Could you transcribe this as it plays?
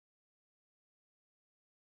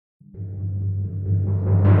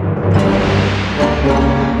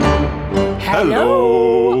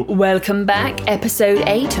Hello. Welcome back, episode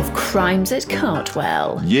 8 of Crimes at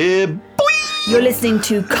Cartwell. Yeah, boy. You're listening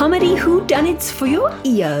to comedy whodunits for your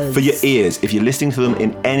ears. For your ears. If you're listening to them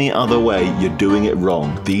in any other way, you're doing it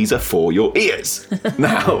wrong. These are for your ears.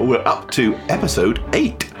 Now, we're up to episode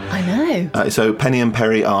 8. I know. So Penny and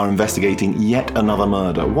Perry are investigating yet another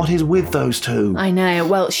murder. What is with those two? I know.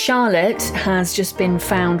 Well, Charlotte has just been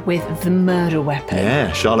found with the murder weapon.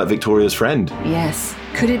 Yeah, Charlotte, Victoria's friend. Yes.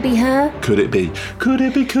 Could it be her? Could it be? Could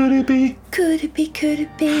it be? Could it be? Could it be? Could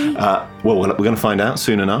it be? Well, we're going to find out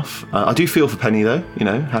soon enough. I do feel for Penny, though,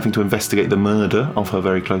 having to investigate the murder of her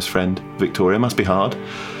very close friend, Victoria. Must be hard.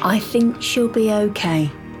 I think she'll be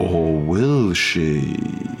okay. Or will she?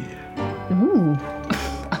 Ooh,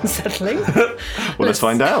 unsettling. Let's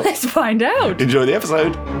find out. Let's find out. Enjoy the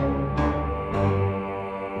episode.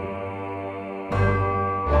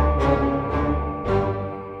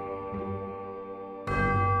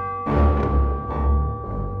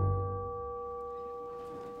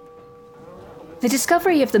 The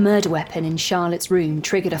discovery of the murder weapon in Charlotte's room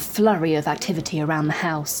triggered a flurry of activity around the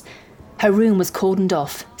house. Her room was cordoned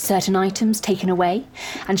off, certain items taken away,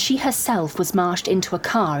 and she herself was marched into a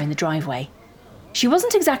car in the driveway. She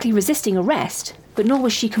wasn't exactly resisting arrest, but nor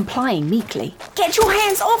was she complying meekly. Get your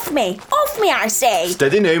hands off me! Off me, I say!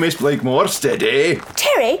 Steady now, Miss Blakemore, steady.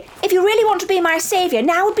 Terry, if you really want to be my saviour,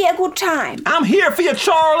 now would be a good time. I'm here for you,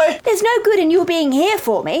 Charlie. There's no good in you being here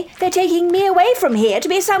for me. They're taking me away from here to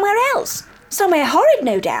be somewhere else. Somewhere horrid,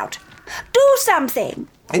 no doubt. Do something.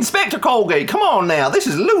 Inspector Colgate, come on now, this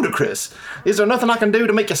is ludicrous. Is there nothing I can do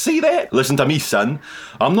to make you see that? Listen to me, son.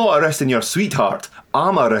 I'm not arresting your sweetheart.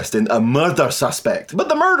 I'm arresting a murder suspect. But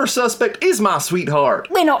the murder suspect is my sweetheart.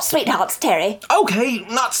 We're not sweethearts, Terry. Okay,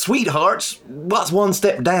 not sweethearts. What's one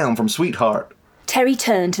step down from sweetheart? Terry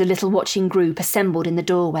turned to the little watching group assembled in the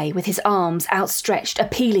doorway with his arms outstretched,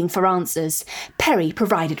 appealing for answers. Perry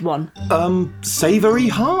provided one. Savoury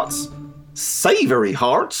hearts? Savoury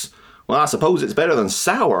hearts? Well, I suppose it's better than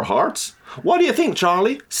sour hearts. What do you think,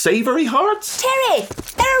 Charlie? Savoury hearts? Terry,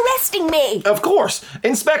 they're arresting me. Of course.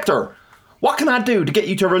 Inspector, what can I do to get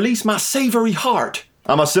you to release my savoury heart?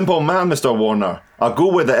 I'm a simple man, Mr. Warner. I go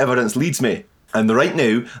where the evidence leads me. And right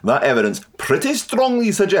now, that evidence pretty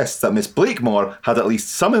strongly suggests that Miss Blakemore had at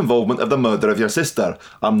least some involvement of the murder of your sister.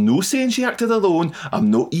 I'm no saying she acted alone. I'm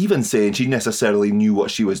not even saying she necessarily knew what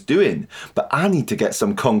she was doing. But I need to get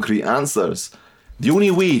some concrete answers. The only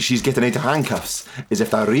way she's getting out of handcuffs is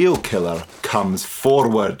if the real killer comes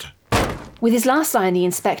forward. With his last line, the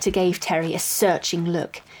inspector gave Terry a searching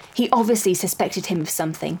look. He obviously suspected him of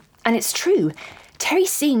something. And it's true. Terry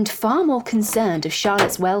seemed far more concerned of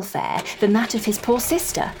Charlotte's welfare than that of his poor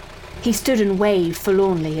sister. He stood and waved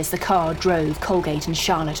forlornly as the car drove Colgate and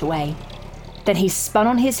Charlotte away. Then he spun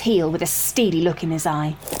on his heel with a steely look in his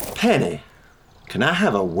eye. Penny, can I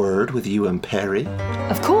have a word with you and Perry?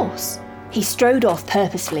 Of course. He strode off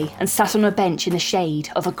purposefully and sat on a bench in the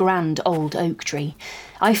shade of a grand old oak tree.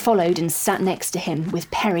 I followed and sat next to him,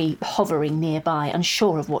 with Perry hovering nearby,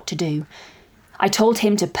 unsure of what to do. I told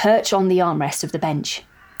him to perch on the armrest of the bench.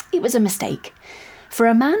 It was a mistake. For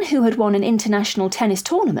a man who had won an international tennis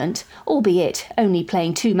tournament, albeit only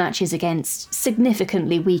playing 2 matches against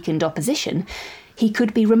significantly weakened opposition, he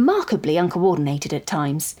could be remarkably uncoordinated at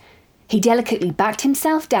times. He delicately backed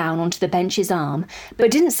himself down onto the bench's arm, but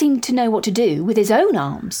didn't seem to know what to do with his own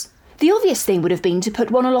arms. The obvious thing would have been to put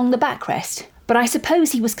one along the backrest, but I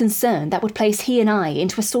suppose he was concerned that would place he and I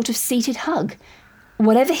into a sort of seated hug.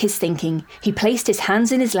 Whatever his thinking, he placed his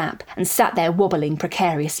hands in his lap and sat there wobbling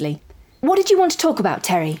precariously. What did you want to talk about,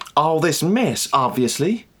 Terry? All this mess,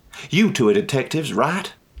 obviously. You two are detectives,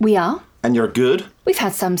 right? We are. And you're good? We've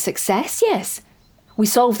had some success, yes. We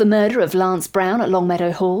solved the murder of Lance Brown at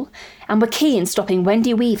Longmeadow Hall, and were key in stopping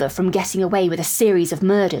Wendy Weaver from getting away with a series of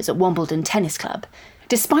murders at Wimbledon Tennis Club.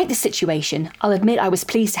 Despite the situation, I'll admit I was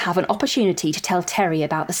pleased to have an opportunity to tell Terry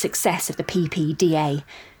about the success of the PPDA.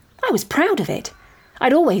 I was proud of it.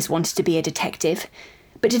 I'd always wanted to be a detective,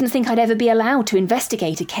 but didn't think I'd ever be allowed to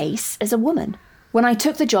investigate a case as a woman. When I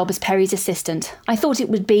took the job as Perry's assistant, I thought it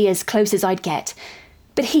would be as close as I'd get.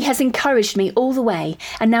 But he has encouraged me all the way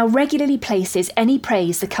and now regularly places any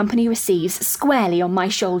praise the company receives squarely on my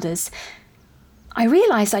shoulders. I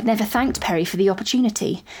realised I'd never thanked Perry for the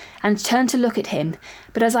opportunity and turned to look at him,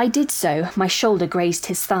 but as I did so, my shoulder grazed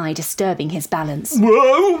his thigh, disturbing his balance.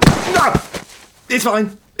 Whoa! No! It's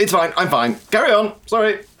fine. It's fine. I'm fine. Carry on.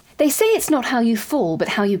 Sorry. They say it's not how you fall, but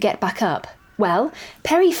how you get back up. Well,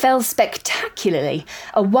 Perry fell spectacularly.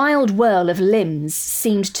 A wild whirl of limbs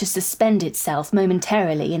seemed to suspend itself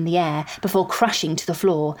momentarily in the air before crashing to the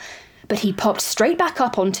floor. But he popped straight back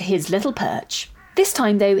up onto his little perch. This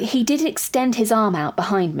time, though, he did extend his arm out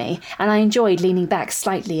behind me, and I enjoyed leaning back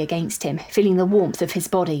slightly against him, feeling the warmth of his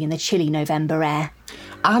body in the chilly November air.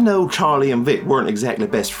 I know Charlie and Vic weren't exactly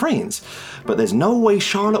best friends, but there's no way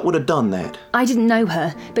Charlotte would have done that. I didn't know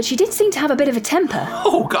her, but she did seem to have a bit of a temper.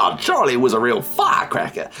 Oh, God, Charlie was a real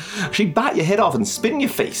firecracker. She'd bite your head off and spit in your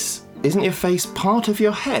face. Isn't your face part of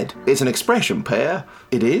your head? It's an expression, Pear.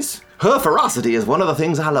 It is. Her ferocity is one of the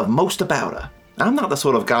things I love most about her. I'm not the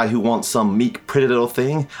sort of guy who wants some meek, pretty little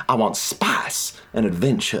thing. I want spice and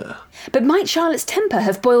adventure. But might Charlotte's temper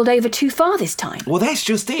have boiled over too far this time? Well, that's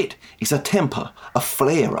just it. It's a temper, a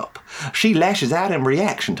flare-up. She lashes out in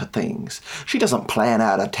reaction to things. She doesn't plan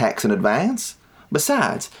out attacks in advance.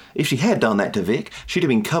 Besides, if she had done that to Vic, she'd have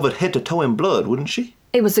been covered head to toe in blood, wouldn't she?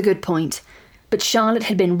 It was a good point. But Charlotte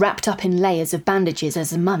had been wrapped up in layers of bandages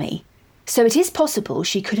as a mummy. So it is possible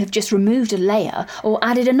she could have just removed a layer or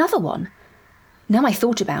added another one. Now I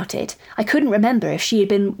thought about it, I couldn't remember if she had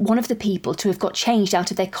been one of the people to have got changed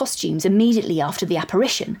out of their costumes immediately after the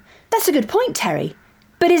apparition. That's a good point, Terry.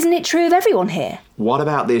 But isn't it true of everyone here? What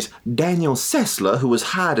about this Daniel Sessler who was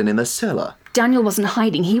hiding in the cellar? Daniel wasn't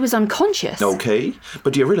hiding, he was unconscious. Okay,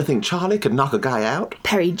 but do you really think Charlie could knock a guy out?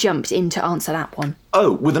 Perry jumped in to answer that one.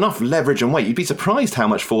 Oh, with enough leverage and weight, you'd be surprised how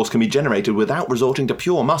much force can be generated without resorting to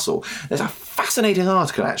pure muscle. There's a fascinating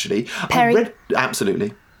article, actually. Perry?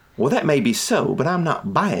 Absolutely. Well, that may be so, but I'm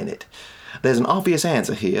not buying it. There's an obvious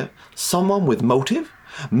answer here. Someone with motive,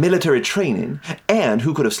 military training, and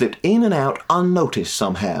who could have slipped in and out unnoticed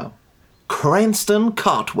somehow. Cranston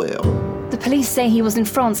Cartwell. The police say he was in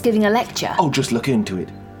France giving a lecture. Oh, just look into it.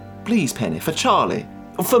 Please, Penny, for Charlie.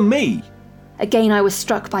 For me. Again, I was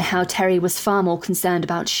struck by how Terry was far more concerned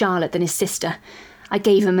about Charlotte than his sister. I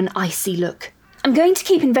gave him an icy look. I'm going to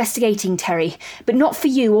keep investigating, Terry, but not for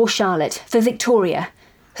you or Charlotte, for Victoria,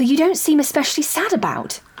 who you don't seem especially sad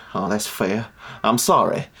about. Oh, that's fair. I'm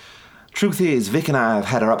sorry. Truth is, Vic and I have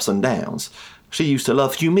had our ups and downs. She used to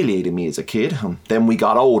love humiliating me as a kid. Then we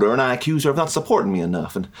got older and I accused her of not supporting me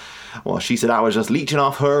enough. And, well, she said I was just leeching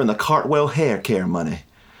off her and the Cartwell hair care money.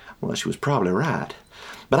 Well, she was probably right.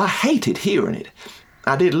 But I hated hearing it.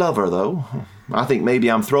 I did love her, though. I think maybe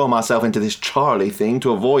I'm throwing myself into this Charlie thing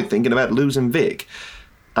to avoid thinking about losing Vic.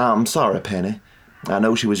 I'm sorry, Penny. I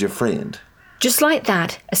know she was your friend. Just like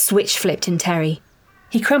that, a switch flipped in Terry.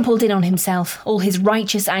 He crumpled in on himself, all his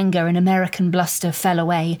righteous anger and American bluster fell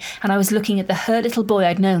away, and I was looking at the hurt little boy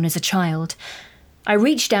I'd known as a child. I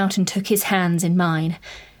reached out and took his hands in mine,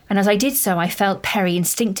 and as I did so I felt Perry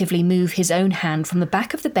instinctively move his own hand from the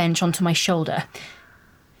back of the bench onto my shoulder.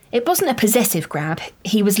 It wasn't a possessive grab,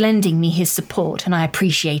 he was lending me his support, and I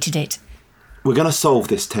appreciated it. We're going to solve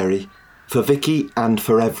this, Terry, for Vicky and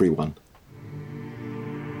for everyone.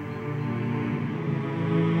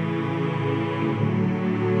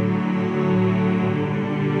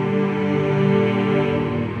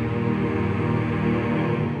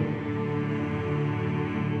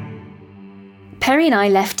 Perry and I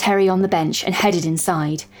left Terry on the bench and headed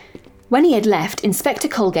inside. When he had left, Inspector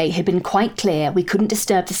Colgate had been quite clear we couldn't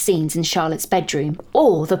disturb the scenes in Charlotte's bedroom,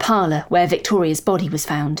 or the parlour where Victoria's body was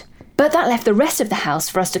found. But that left the rest of the house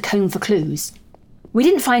for us to comb for clues. We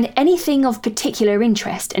didn't find anything of particular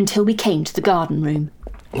interest until we came to the garden room.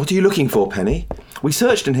 What are you looking for, Penny? We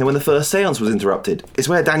searched in here when the first séance was interrupted. It's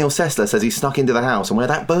where Daniel Sessler says he snuck into the house and where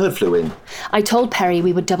that bird flew in. I told Perry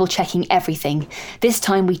we were double-checking everything. This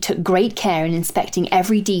time we took great care in inspecting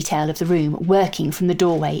every detail of the room, working from the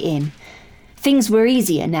doorway in. Things were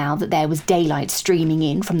easier now that there was daylight streaming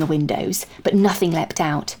in from the windows, but nothing leapt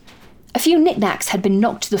out. A few knickknacks had been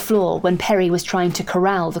knocked to the floor when Perry was trying to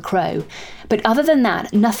corral the crow, but other than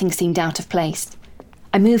that, nothing seemed out of place.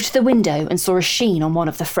 I moved to the window and saw a sheen on one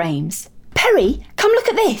of the frames. Perry, come look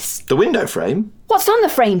at this! The window frame? What's on the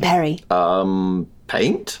frame, Perry?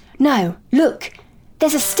 Paint? No, look.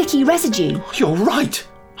 There's a sticky residue. You're right.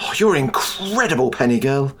 Oh, you're incredible, Penny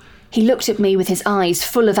girl. He looked at me with his eyes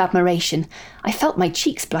full of admiration. I felt my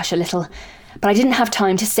cheeks blush a little, but I didn't have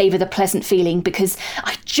time to savour the pleasant feeling because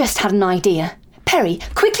I just had an idea. Perry,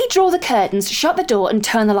 quickly draw the curtains, shut the door and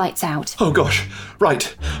turn the lights out. Oh gosh,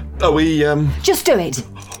 right. Are we, Just do it.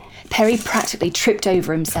 Perry practically tripped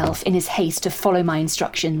over himself in his haste to follow my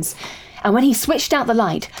instructions. And when he switched out the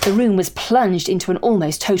light, the room was plunged into an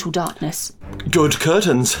almost total darkness. Good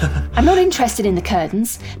curtains. I'm not interested in the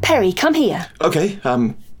curtains. Perry, come here. Okay,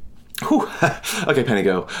 Okay, Penny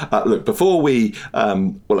girl. Look, before we,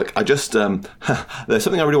 I just, there's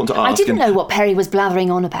something I really want to ask. I didn't know what Perry was blathering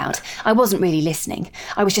on about. I wasn't really listening.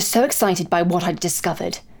 I was just so excited by what I'd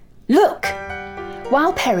discovered. Look!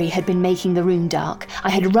 While Perry had been making the room dark,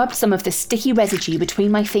 I had rubbed some of the sticky residue between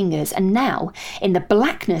my fingers, and now, in the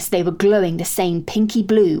blackness, they were glowing the same pinky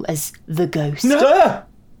blue as the ghost. No!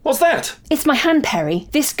 What's that? It's my hand, Perry.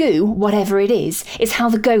 This goo, whatever it is how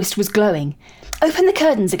the ghost was glowing. Open the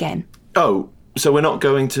curtains again. Oh, so we're not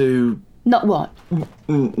going to... Not what?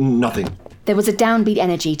 Nothing. There was a downbeat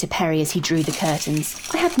energy to Perry as he drew the curtains.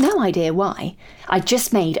 I had no idea why. I'd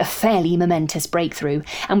just made a fairly momentous breakthrough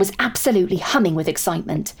and was absolutely humming with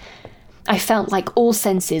excitement. I felt like all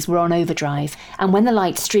senses were on overdrive, and when the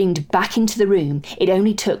light streamed back into the room, it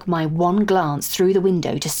only took my one glance through the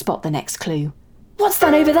window to spot the next clue. What's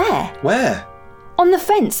that over there? Where? On the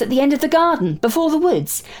fence at the end of the garden, before the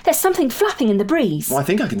woods. There's something flapping in the breeze. Well, I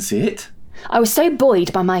think I can see it. I was so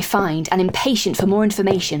buoyed by my find and impatient for more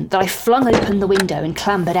information that I flung open the window and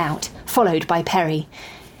clambered out, followed by Perry.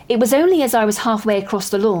 It was only as I was halfway across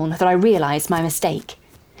the lawn that I realised my mistake.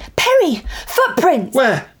 Perry! Footprints!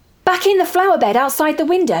 Where? Back in the flower bed outside the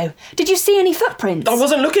window. Did you see any footprints? I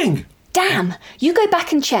wasn't looking. Damn! You go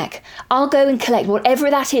back and check. I'll go and collect whatever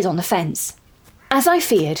that is on the fence. As I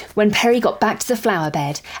feared, when Perry got back to the flower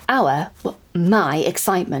bed, my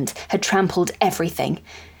excitement had trampled everything.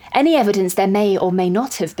 Any evidence there may or may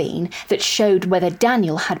not have been that showed whether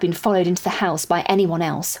Daniel had been followed into the house by anyone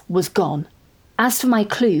else was gone. As for my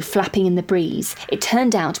clue flapping in the breeze, it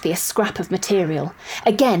turned out to be a scrap of material.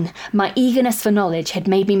 Again, my eagerness for knowledge had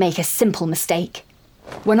made me make a simple mistake.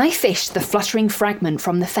 When I fished the fluttering fragment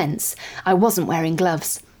from the fence, I wasn't wearing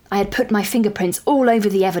gloves. I had put my fingerprints all over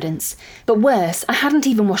the evidence. But worse, I hadn't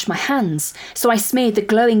even washed my hands, so I smeared the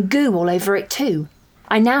glowing goo all over it too.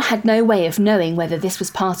 I now had no way of knowing whether this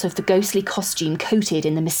was part of the ghostly costume coated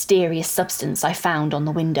in the mysterious substance I found on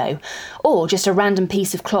the window, or just a random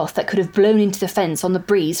piece of cloth that could have blown into the fence on the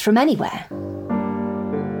breeze from anywhere.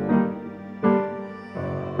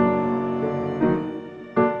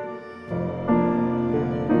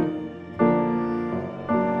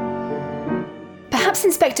 Perhaps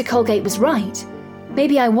Inspector Colgate was right.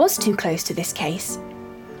 Maybe I was too close to this case.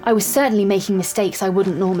 I was certainly making mistakes I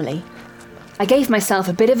wouldn't normally. I gave myself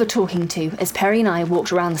a bit of a talking to as Perry and I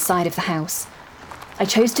walked around the side of the house. I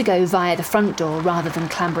chose to go via the front door rather than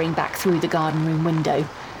clambering back through the garden room window.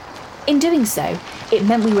 In doing so, it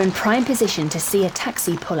meant we were in prime position to see a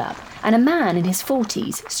taxi pull up and a man in his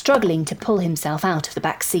 40s struggling to pull himself out of the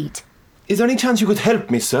back seat. Is there any chance you could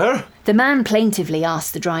help me, sir? The man plaintively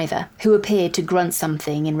asked the driver, who appeared to grunt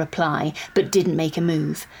something in reply but didn't make a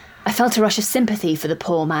move. I felt a rush of sympathy for the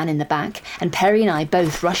poor man in the back, and Perry and I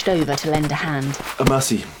both rushed over to lend a hand.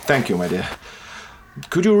 Mercy. Thank you, my dear.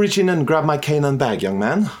 Could you reach in and grab my cane and bag, young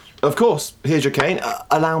man? Of course. Here's your cane.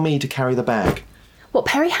 Allow me to carry the bag. What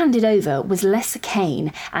Perry handed over was less a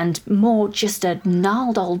cane and more just a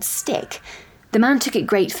gnarled old stick. The man took it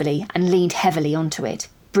gratefully and leaned heavily onto it,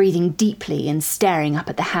 breathing deeply and staring up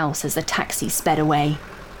at the house as the taxi sped away.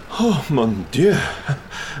 Oh, mon Dieu.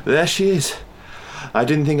 There she is. I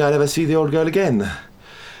didn't think I'd ever see the old girl again.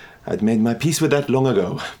 I'd made my peace with that long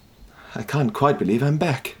ago. I can't quite believe I'm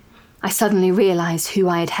back. I suddenly realised who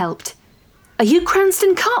I had helped. Are you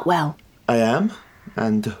Cranston Cartwell? I am?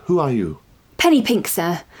 And who are you? Penny Pink,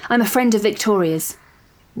 sir. I'm a friend of Victoria's.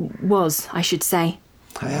 Was, I should say.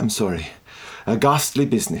 I am sorry. A ghastly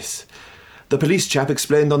business. The police chap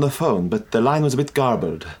explained on the phone, but the line was a bit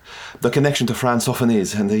garbled. The connection to France often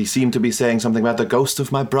is, and he seemed to be saying something about the ghost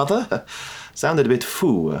of my brother. Sounded a bit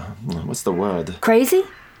fou. What's the word? Crazy?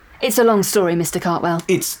 It's a long story, Mr. Cartwell.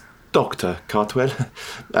 It's Dr. Cartwell.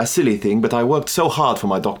 A silly thing, but I worked so hard for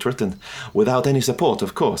my doctorate, and without any support,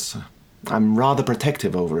 of course. I'm rather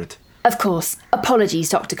protective over it. Of course. Apologies,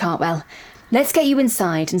 Dr. Cartwell. Let's get you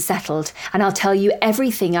inside and settled, and I'll tell you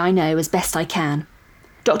everything I know as best I can.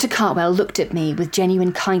 Dr. Cartwell looked at me with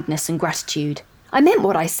genuine kindness and gratitude. I meant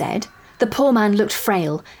what I said. The poor man looked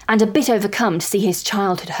frail and a bit overcome to see his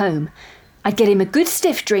childhood home. I'd get him a good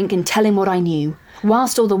stiff drink and tell him what I knew,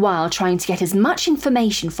 whilst all the while trying to get as much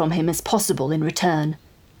information from him as possible in return.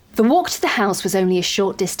 The walk to the house was only a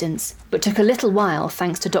short distance, but took a little while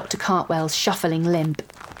thanks to Dr. Cartwell's shuffling limp.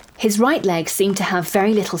 His right leg seemed to have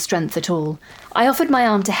very little strength at all. I offered my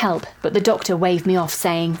arm to help, but the doctor waved me off,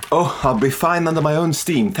 saying, "Oh, I'll be fine under my own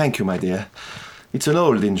steam, thank you, my dear. It's an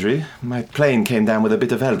old injury. My plane came down with a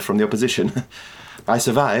bit of help from the opposition. I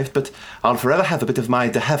survived, but I'll forever have a bit of my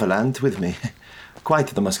de Havilland with me. Quite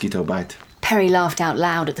the mosquito bite." Perry laughed out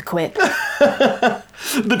loud at the quip.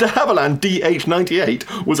 The de Havilland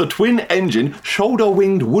DH98 was a twin-engine,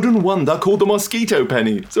 shoulder-winged wooden wonder called the Mosquito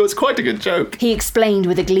Penny, so it's quite a good joke. He explained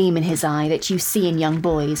with a gleam in his eye that you see in young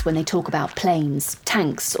boys when they talk about planes,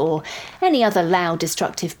 tanks, or any other loud,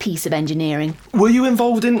 destructive piece of engineering. Were you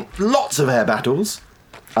involved in lots of air battles?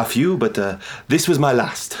 A few, but this was my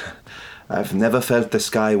last. I've never felt the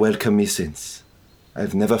sky welcome me since.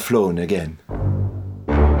 I've never flown again.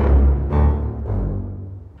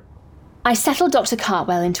 I settled Dr.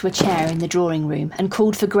 Cartwell into a chair in the drawing room and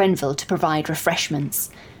called for Grenville to provide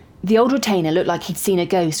refreshments. The old retainer looked like he'd seen a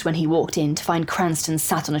ghost when he walked in to find Cranston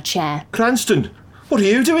sat on a chair. Cranston, what are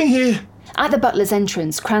you doing here? At the butler's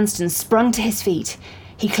entrance, Cranston sprung to his feet.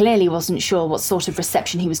 He clearly wasn't sure what sort of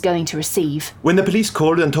reception he was going to receive. When the police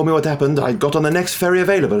called and told me what happened, I got on the next ferry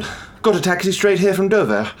available. Got a taxi straight here from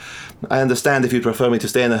Dover. I understand if you'd prefer me to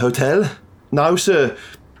stay in a hotel. No, sir.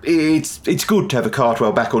 It's good to have a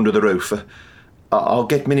Cartwell back under the roof. I'll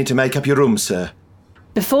get Minnie to make up your room, sir.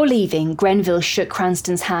 Before leaving, Grenville shook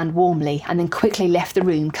Cranston's hand warmly and then quickly left the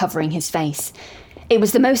room, covering his face. It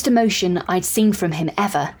was the most emotion I'd seen from him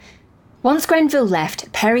ever. Once Grenville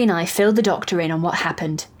left, Perry and I filled the doctor in on what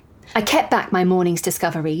happened. I kept back my morning's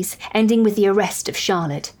discoveries, ending with the arrest of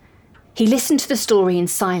Charlotte. He listened to the story in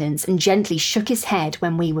silence and gently shook his head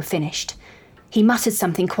when we were finished. He muttered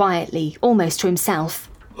something quietly, almost to himself.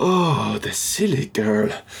 Oh, the silly girl.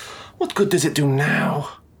 What good does it do now?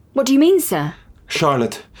 What do you mean, sir?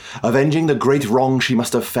 Charlotte, avenging the great wrong she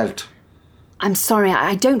must have felt. I'm sorry,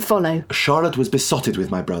 I don't follow. Charlotte was besotted with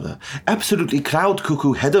my brother. Absolutely cloud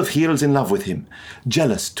cuckoo, head of heels in love with him.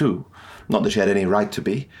 Jealous, too. Not that she had any right to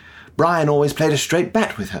be. Brian always played a straight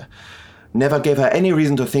bat with her. Never gave her any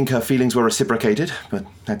reason to think her feelings were reciprocated, but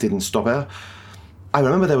that didn't stop her. I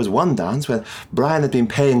remember there was one dance where Brian had been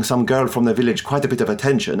paying some girl from the village quite a bit of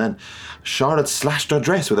attention, and Charlotte slashed her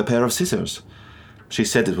dress with a pair of scissors. She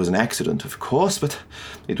said it was an accident, of course, but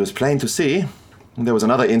it was plain to see. There was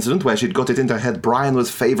another incident where she'd got it into her head Brian was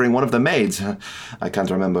favouring one of the maids. I can't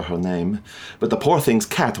remember her name. But the poor thing's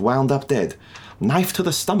cat wound up dead. Knife to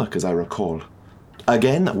the stomach, as I recall.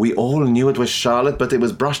 Again, we all knew it was Charlotte, but it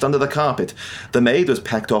was brushed under the carpet. The maid was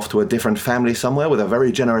packed off to a different family somewhere with a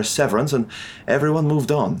very generous severance, and everyone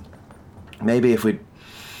moved on. Maybe if we'd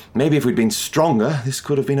been stronger, this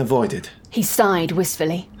could have been avoided. He sighed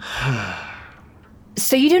wistfully.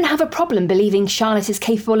 So you don't have a problem believing Charlotte is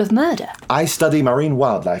capable of murder? I study marine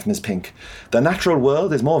wildlife, Miss Pink. The natural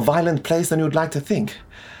world is a more violent place than you'd like to think.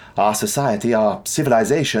 Our society, our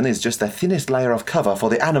civilization, is just the thinnest layer of cover for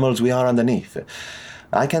the animals we are underneath.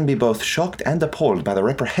 I can be both shocked and appalled by the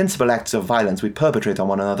reprehensible acts of violence we perpetrate on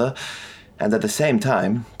one another, and at the same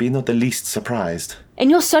time, be not the least surprised. In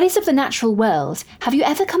your studies of the natural world, have you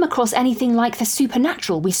ever come across anything like the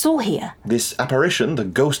supernatural we saw here? This apparition, the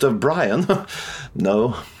ghost of Brian?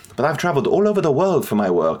 No, but I've travelled all over the world for my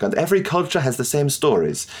work, and every culture has the same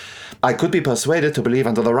stories. I could be persuaded to believe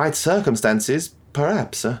under the right circumstances,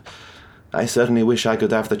 perhaps. I certainly wish I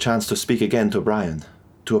could have the chance to speak again to Brian,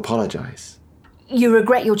 to apologise. You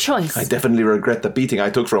regret your choice? I definitely regret the beating I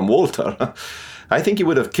took from Walter. I think he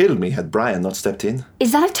would have killed me had Brian not stepped in.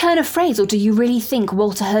 Is that a turn of phrase, or do you really think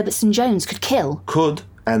Walter Herbertson Jones could kill? Could,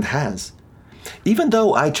 and has. Even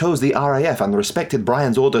though I chose the RAF and respected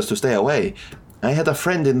Brian's orders to stay away, I had a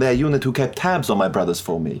friend in their unit who kept tabs on my brothers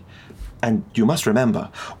for me. And you must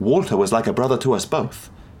remember, Walter was like a brother to us both.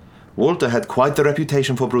 Walter had quite the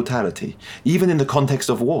reputation for brutality, even in the context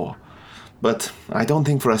of war. But I don't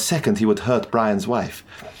think for a second he would hurt Brian's wife.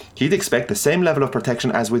 He'd expect the same level of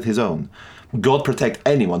protection as with his own. God protect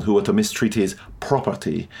anyone who were to mistreat his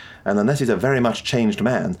property, and unless he's a very much changed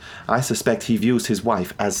man, I suspect he views his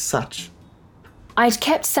wife as such. I'd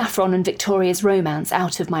kept Saffron and Victoria's romance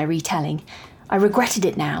out of my retelling. I regretted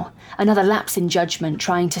it now, another lapse in judgment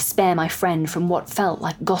trying to spare my friend from what felt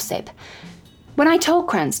like gossip. When I told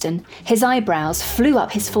Cranston, his eyebrows flew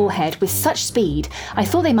up his forehead with such speed I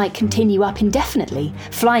thought they might continue up indefinitely,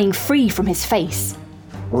 flying free from his face.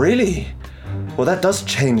 Really? Well, that does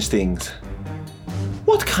change things.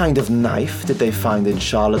 What kind of knife did they find in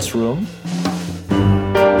Charlotte's room?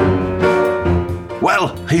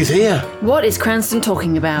 Well, he's here. What is Cranston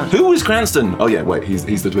talking about? Who is Cranston? Oh yeah, wait,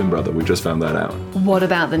 he's the twin brother. We just found that out. What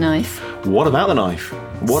about the knife? What about the knife?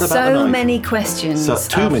 What about the So knife? many questions.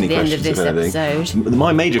 Too many the questions, end of this if anything. episode.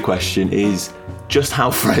 My major question is, just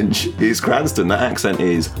how French is Cranston? That accent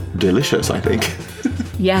is delicious, I think.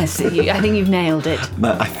 Yes, I think you've nailed it.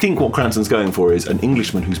 I think what Cranston's going for is an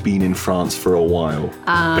Englishman who's been in France for a while.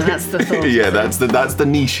 That's the thought. Yeah, that's the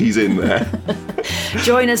niche he's in there.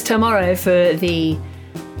 Join us tomorrow for the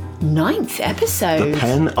 9th episode. The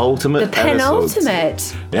penultimate. The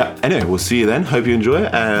penultimate. Yeah. Anyway, we'll see you then. Hope you enjoy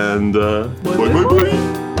it, and bye.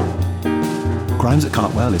 Grimes at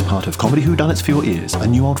Cartwell is part of Comedy Whodunits for Your Ears, a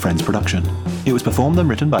New Old Friends production. It was performed and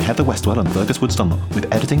written by Heather Westwell and Fergus Wood-Dunlop,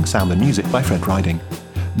 with editing, sound and music by Fred Riding.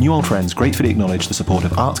 New Old Friends gratefully acknowledge the support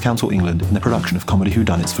of Arts Council England in the production of Comedy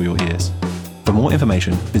Whodunits for Your Ears. For more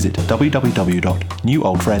information, visit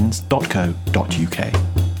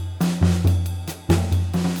www.newoldfriends.co.uk.